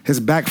back. His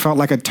back felt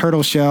like a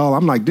turtle shell.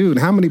 I'm like, dude,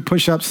 how many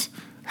push-ups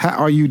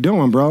are you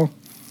doing, bro?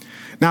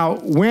 Now,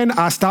 when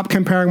I stopped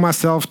comparing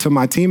myself to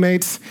my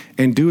teammates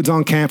and dudes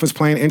on campus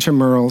playing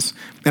intramurals,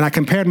 and I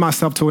compared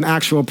myself to an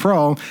actual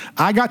pro,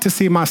 I got to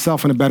see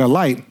myself in a better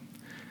light.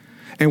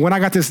 And when I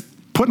got to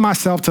put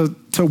myself to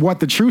what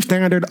the true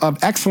standard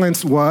of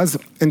excellence was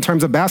in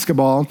terms of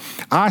basketball,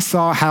 I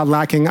saw how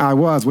lacking I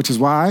was, which is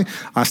why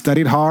I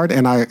studied hard,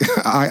 and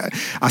I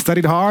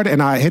studied hard,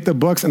 and I hit the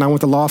books, and I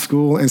went to law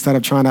school instead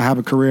of trying to have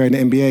a career in the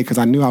NBA because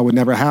I knew I would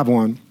never have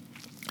one.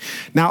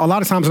 Now, a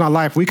lot of times in our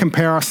life, we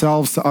compare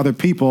ourselves to other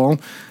people,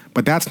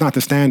 but that's not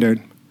the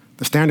standard.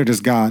 The standard is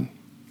God.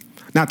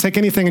 Now, take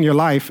anything in your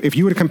life. If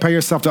you were to compare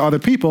yourself to other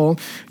people,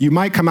 you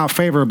might come out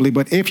favorably.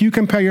 But if you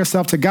compare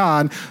yourself to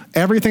God,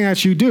 everything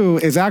that you do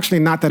is actually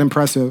not that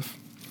impressive.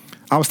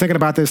 I was thinking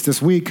about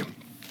this week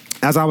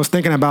as I was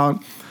thinking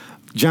about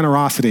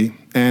generosity.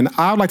 And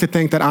I would like to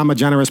think that I'm a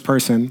generous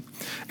person.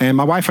 And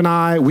my wife and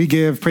I, we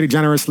give pretty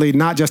generously,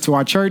 not just to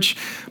our church,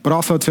 but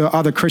also to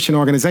other Christian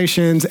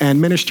organizations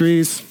and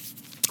ministries.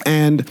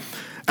 And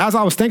as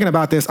I was thinking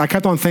about this, I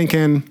kept on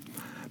thinking,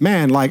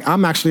 man, like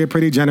I'm actually a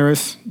pretty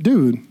generous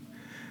dude.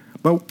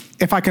 But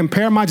if I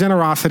compare my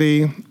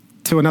generosity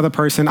to another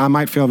person, I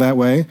might feel that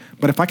way.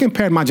 But if I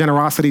compared my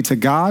generosity to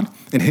God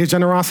and his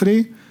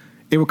generosity,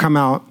 it would come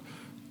out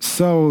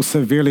so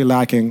severely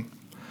lacking.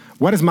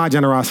 What is my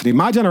generosity?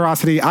 My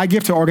generosity, I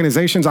give to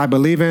organizations I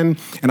believe in,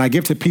 and I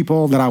give to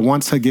people that I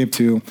want to give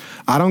to.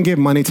 I don't give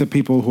money to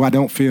people who I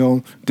don't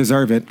feel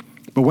deserve it.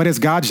 But what is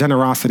God's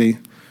generosity?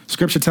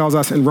 Scripture tells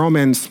us in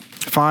Romans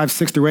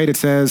 5:6-8, it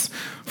says,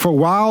 "For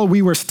while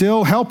we were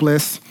still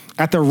helpless,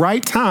 At the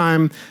right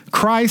time,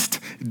 Christ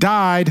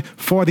died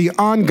for the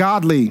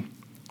ungodly.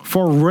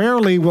 For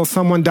rarely will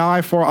someone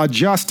die for a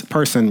just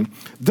person,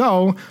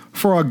 though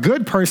for a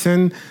good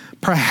person,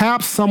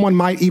 perhaps someone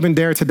might even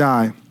dare to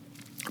die.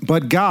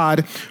 But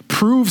God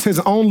proves his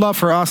own love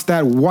for us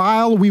that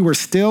while we were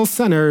still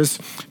sinners,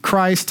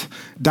 Christ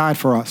died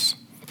for us.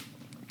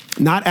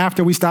 Not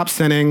after we stopped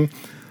sinning,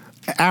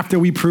 after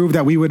we proved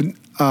that we would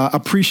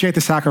appreciate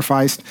the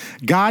sacrifice.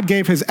 God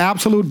gave his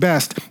absolute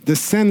best, the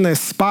sinless,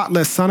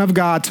 spotless Son of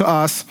God, to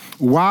us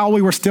while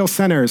we were still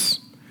sinners.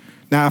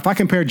 Now, if I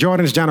compare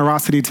Jordan's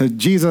generosity to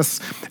Jesus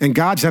and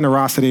God's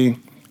generosity,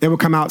 it would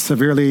come out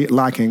severely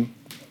lacking.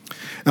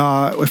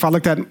 If I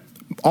looked at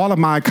all of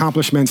my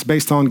accomplishments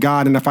based on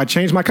God, and if I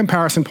change my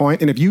comparison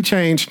point, and if you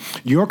change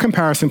your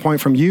comparison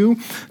point from you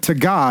to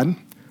God,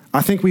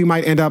 I think we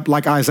might end up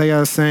like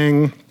Isaiah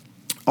saying,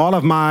 all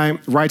of my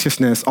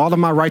righteousness, all of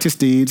my righteous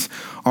deeds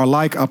are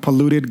like a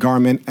polluted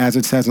garment, as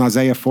it says in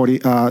Isaiah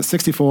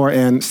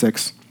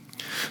 64:6.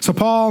 So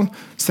Paul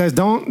says,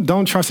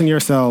 don't trust in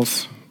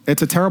yourselves.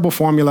 It's a terrible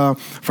formula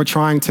for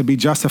trying to be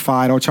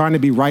justified or trying to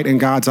be right in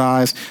God's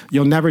eyes.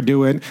 You'll never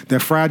do it. They're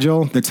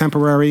fragile, they're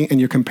temporary, and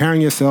you're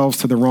comparing yourselves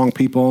to the wrong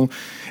people.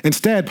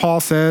 Instead, Paul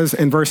says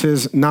in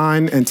verses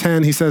 9 and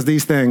 10, he says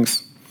these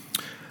things.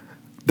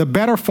 The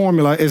better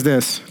formula is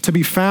this: to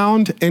be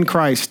found in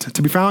Christ,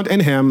 to be found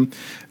in him,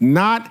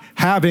 not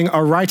having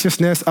a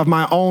righteousness of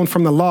my own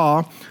from the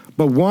law,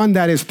 but one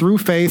that is through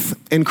faith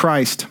in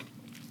Christ.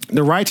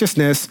 The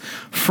righteousness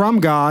from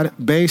God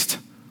based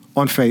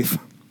on faith.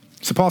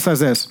 So Paul says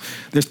this: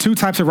 there's two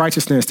types of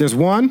righteousness. There's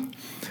one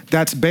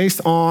that's based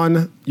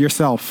on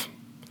yourself.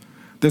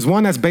 There's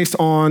one that's based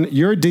on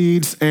your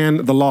deeds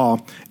and the law.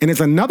 And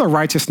there's another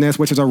righteousness,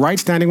 which is a right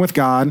standing with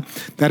God,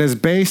 that is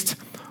based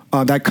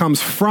that comes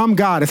from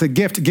God. It's a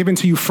gift given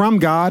to you from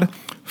God,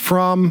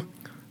 from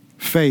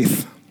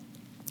faith.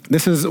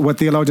 This is what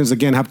theologians,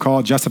 again, have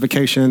called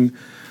justification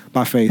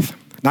by faith.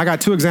 Now, I got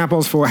two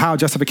examples for how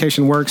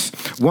justification works.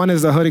 One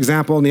is the hood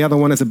example, and the other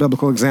one is a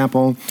biblical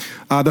example.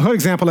 The hood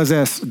example is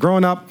this.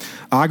 Growing up,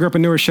 I grew up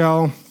in New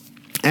Rochelle,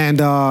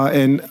 and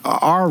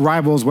our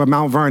rivals were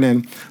Mount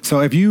Vernon. So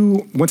if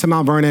you went to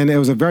Mount Vernon, it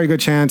was a very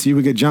good chance you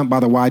would get jumped by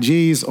the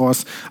YGs or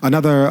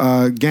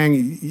another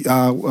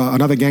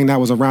gang that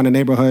was around the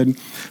neighborhood.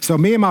 So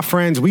me and my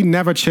friends, we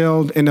never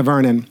chilled in the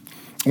Vernon.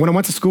 When I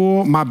went to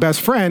school, my best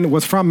friend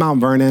was from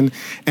Mount Vernon,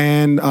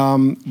 and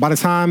by the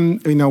time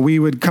we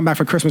would come back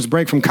for Christmas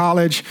break from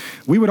college,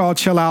 we would all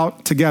chill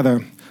out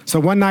together. So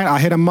one night I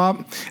hit him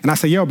up and I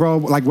said, yo, bro,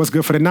 like, what's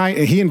good for the night?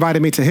 And he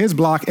invited me to his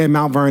block in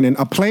Mount Vernon,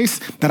 a place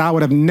that I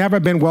would have never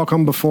been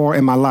welcomed before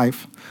in my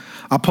life.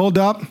 I pulled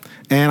up,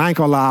 and I ain't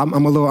gonna lie,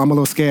 I'm a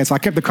little scared. So I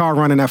kept the car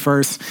running at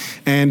first,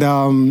 and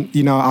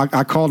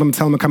I called him,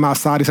 tell him to come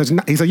outside.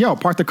 He said, yo,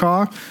 park the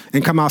car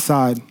and come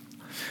outside.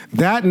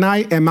 That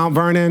night in Mount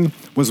Vernon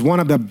was one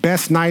of the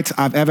best nights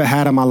I've ever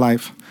had in my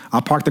life. I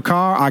parked the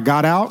car, I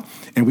got out,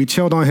 and we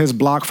chilled on his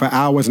block for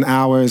hours and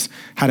hours,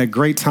 had a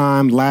great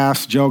time,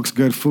 laughs, jokes,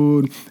 good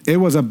food. It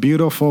was a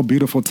beautiful,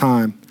 beautiful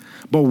time.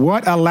 But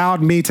what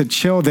allowed me to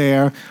chill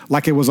there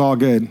like it was all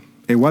good?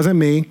 It wasn't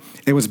me.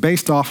 It was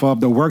based off of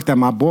the work that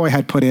my boy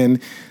had put in,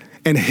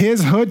 and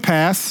his hood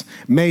pass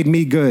made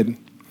me good.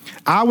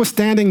 I was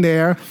standing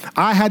there.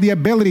 I had the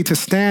ability to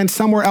stand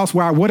somewhere else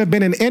where I would have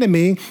been an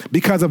enemy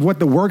because of what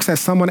the works that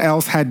someone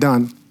else had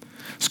done.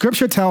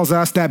 Scripture tells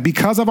us that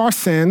because of our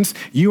sins,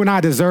 you and I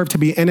deserve to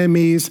be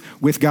enemies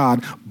with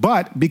God.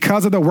 But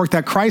because of the work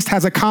that Christ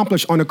has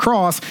accomplished on the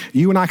cross,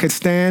 you and I could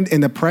stand in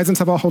the presence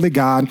of a holy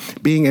God,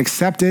 being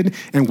accepted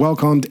and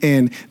welcomed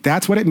in.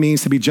 That's what it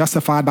means to be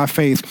justified by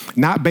faith,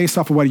 not based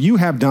off of what you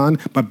have done,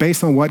 but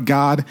based on what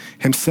God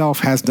himself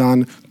has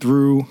done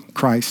through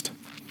Christ.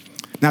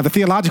 Now, the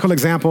theological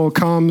example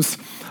comes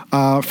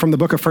from the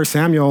book of 1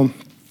 Samuel,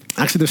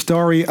 actually the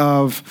story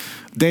of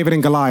David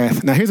and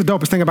Goliath. Now, here's the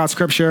dopest thing about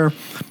Scripture.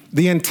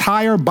 The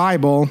entire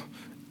Bible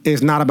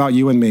is not about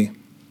you and me.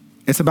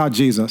 It's about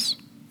Jesus.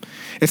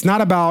 It's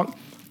not about,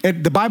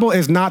 the Bible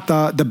is not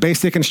the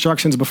basic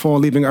instructions before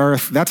leaving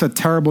earth. That's a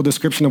terrible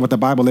description of what the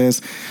Bible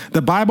is.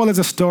 The Bible is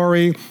a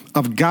story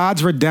of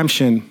God's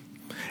redemption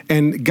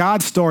and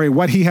God's story,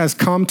 what he has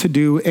come to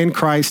do in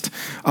Christ,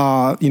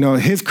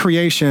 his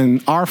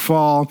creation, our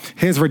fall,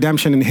 his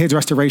redemption, and his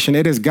restoration.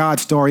 It is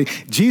God's story.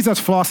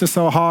 Jesus flosses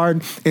so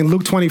hard in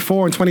Luke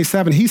 24 and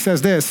 27. He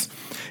says this.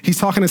 He's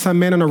talking to some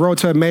men on the road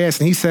to Emmaus,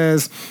 and he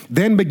says,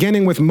 then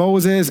beginning with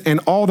Moses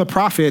and all the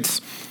prophets,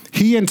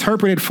 he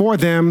interpreted for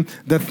them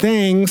the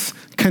things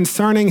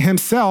concerning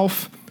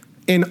himself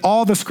in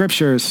all the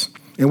scriptures.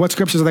 And what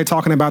scriptures are they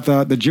talking about?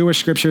 The Jewish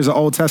scriptures, the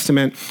Old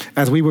Testament,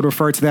 as we would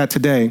refer to that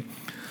today.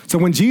 So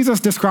when Jesus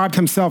described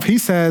himself, he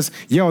says,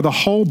 the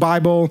whole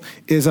Bible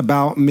is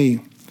about me.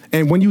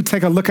 And when you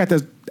take a look at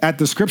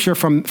the scripture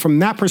from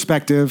that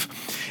perspective,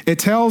 it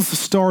tells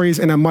stories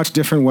in a much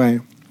different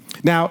way.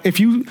 Now, if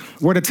you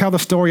were to tell the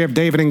story of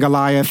David and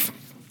Goliath,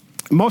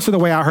 most of the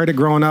way I heard it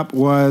growing up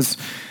was,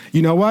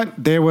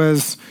 there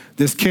was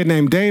this kid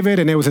named David,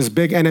 and there was this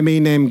big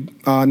enemy named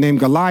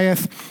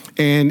Goliath.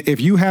 And if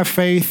you have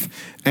faith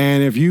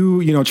and if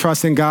you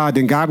trust in God,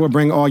 then God will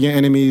bring all your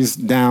enemies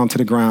down to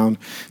the ground.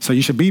 So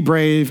you should be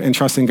brave and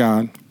trust in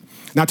God.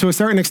 Now, to a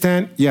certain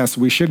extent, yes,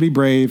 we should be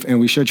brave and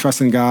we should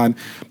trust in God.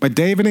 But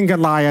David and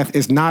Goliath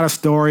is not a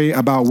story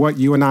about what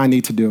you and I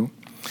need to do.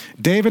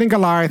 David and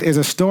Goliath is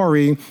a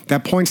story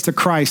that points to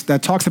Christ,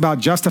 that talks about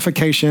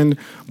justification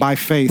by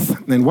faith.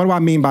 And what do I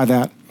mean by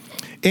that?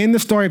 In the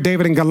story of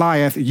David and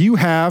Goliath, you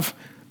have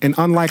an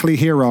unlikely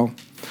hero,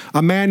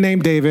 a man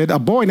named David, a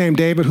boy named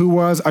David who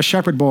was a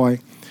shepherd boy.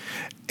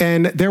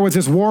 And there was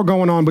this war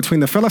going on between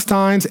the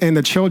Philistines and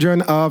the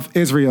children of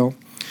Israel.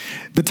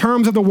 The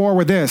terms of the war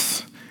were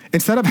this: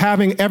 instead of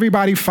having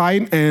everybody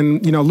fight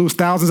and lose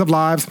thousands of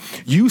lives,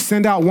 you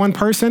send out one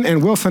person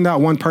and we'll send out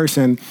one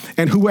person.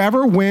 And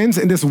whoever wins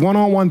in this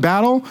one-on-one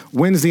battle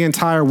wins the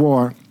entire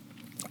war.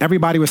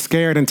 Everybody was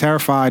scared and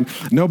terrified.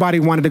 Nobody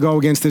wanted to go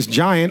against this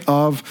giant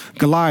of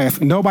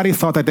Goliath. Nobody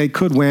thought that they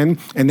could win,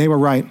 and they were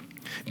right.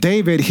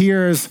 David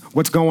hears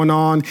what's going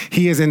on.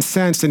 He is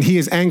incensed and he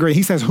is angry.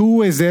 He says,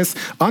 who is this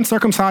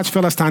uncircumcised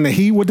Philistine that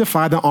he would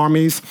defy the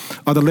armies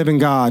of the living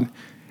God?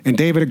 And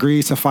David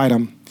agrees to fight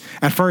him.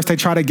 At first, they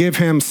try to give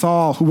him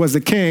Saul, who was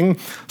the king,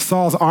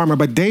 Saul's armor,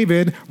 but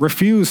David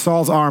refused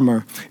Saul's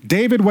armor.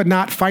 David would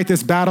not fight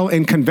this battle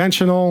in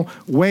conventional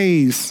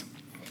ways.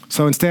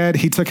 So instead,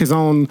 he took his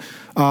own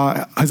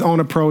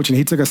approach, and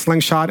he took a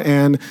slingshot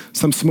and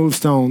some smooth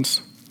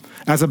stones.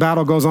 As the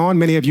battle goes on,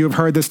 many of you have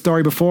heard this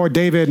story before.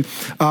 David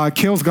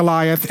kills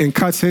Goliath and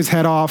cuts his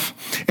head off.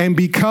 And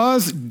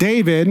because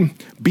David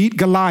beat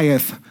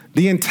Goliath,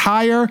 the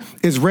entire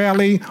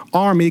Israeli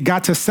army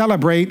got to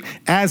celebrate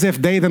as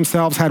if they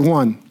themselves had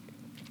won.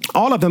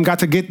 All of them got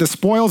to get the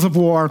spoils of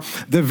war,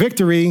 the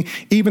victory,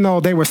 even though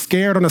they were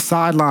scared on the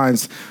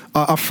sidelines,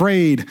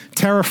 afraid,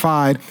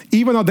 terrified.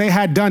 Even though they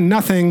had done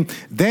nothing,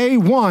 they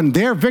won.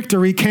 Their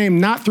victory came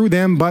not through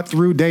them, but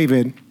through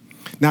David.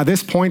 Now,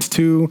 this points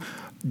to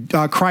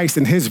Christ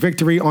and his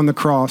victory on the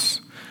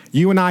cross.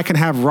 You and I can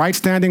have right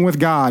standing with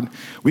God.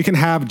 We can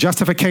have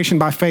justification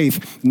by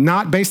faith,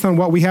 not based on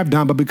what we have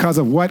done, but because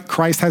of what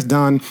Christ has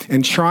done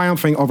in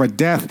triumphing over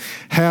death,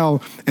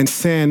 hell, and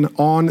sin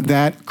on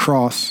that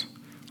cross.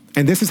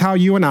 And this is how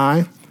you and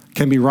I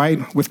can be right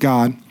with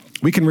God.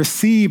 We can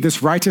receive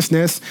this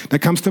righteousness that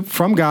comes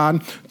from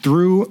God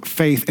through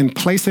faith and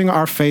placing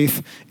our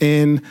faith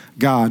in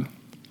God.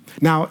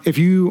 Now, if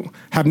you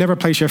have never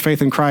placed your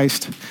faith in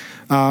Christ,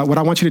 what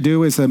I want you to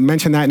do is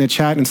mention that in the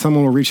chat, and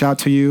someone will reach out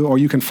to you, or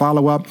you can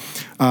follow up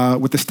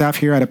with the staff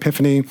here at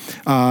Epiphany,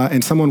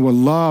 and someone will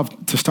love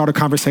to start a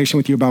conversation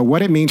with you about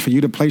what it means for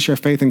you to place your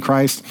faith in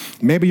Christ.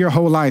 Maybe your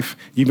whole life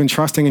you've been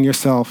trusting in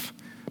yourself.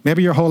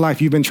 Maybe your whole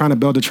life you've been trying to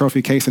build a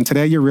trophy case, and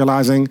today you're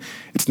realizing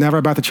it's never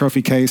about the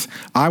trophy case.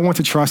 I want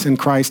to trust in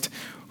Christ,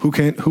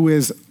 who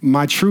is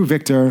my true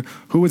victor,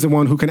 who is the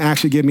one who can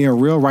actually give me a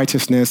real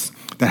righteousness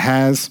that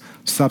has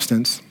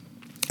substance.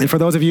 And for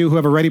those of you who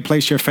have already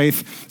placed your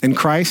faith in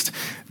Christ,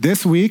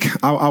 this week,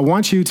 I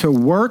want you to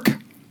work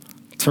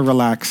to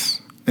relax.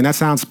 And that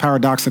sounds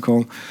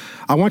paradoxical.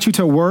 I want you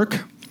to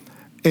work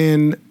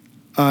in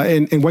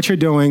what you're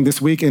doing this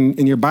week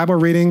in your Bible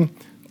reading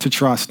to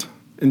trust.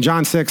 In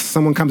John 6,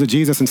 someone comes to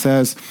Jesus and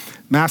says,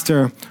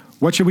 Master,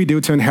 what should we do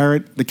to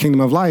inherit the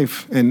kingdom of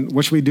life? And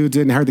what should we do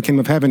to inherit the kingdom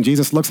of heaven?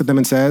 Jesus looks at them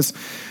and says,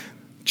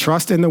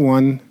 trust in the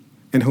one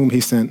in whom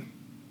he sent.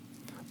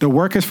 The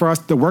work for us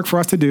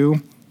to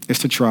do is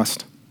to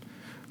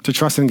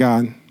trust in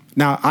God.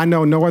 Now, I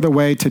know no other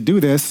way to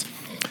do this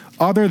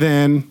other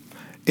than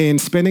in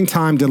spending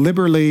time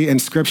deliberately in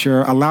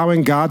Scripture,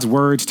 allowing God's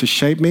words to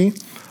shape me,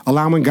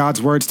 allowing God's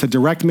words to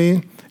direct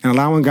me, and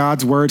allowing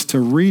God's words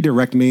to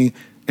redirect me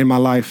in my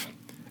life.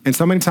 And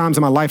so many times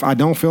in my life, I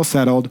don't feel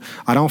settled.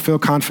 I don't feel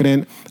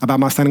confident about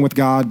my standing with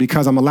God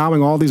because I'm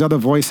allowing all these other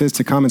voices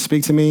to come and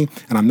speak to me,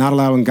 and I'm not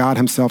allowing God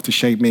himself to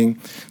shape me.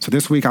 So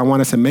this week, I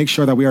want us to make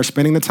sure that we are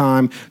spending the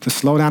time to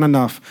slow down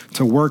enough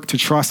to work to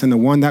trust in the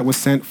one that was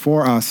sent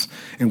for us,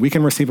 and we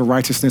can receive a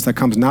righteousness that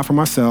comes not from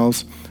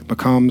ourselves, but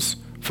comes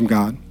from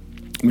God.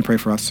 Let me pray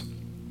for us.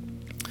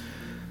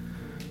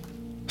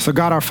 So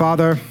God, our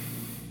Father,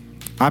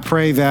 I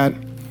pray that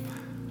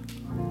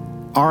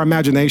our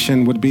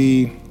imagination would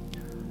be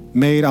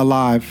made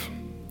alive,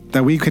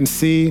 that we can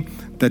see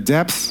the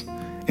depths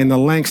and the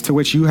lengths to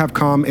which you have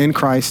come in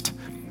Christ,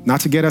 not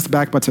to get us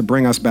back, but to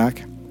bring us back.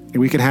 And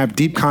we can have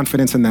deep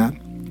confidence in that.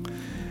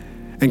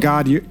 And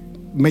God,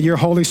 may your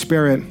Holy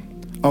Spirit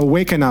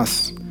awaken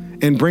us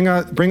and bring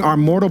our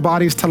mortal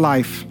bodies to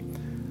life,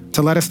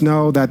 to let us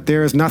know that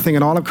there is nothing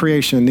in all of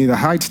creation, neither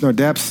heights nor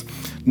depths,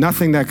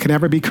 nothing that can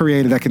ever be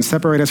created that can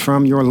separate us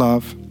from your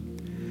love.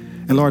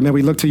 And Lord, may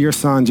we look to your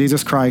Son,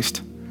 Jesus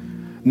Christ,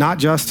 not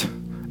just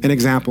an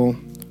example,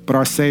 but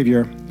our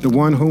Savior, the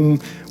one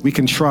whom we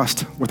can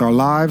trust with our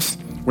lives,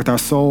 with our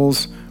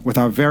souls, with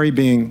our very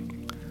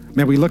being.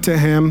 May we look to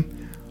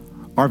him,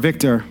 our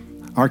victor,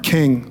 our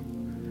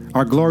King,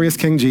 our glorious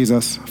King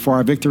Jesus, for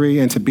our victory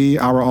and to be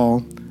our all.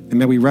 And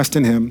may we rest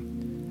in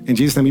him. In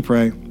Jesus' name we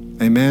pray.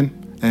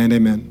 Amen and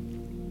amen.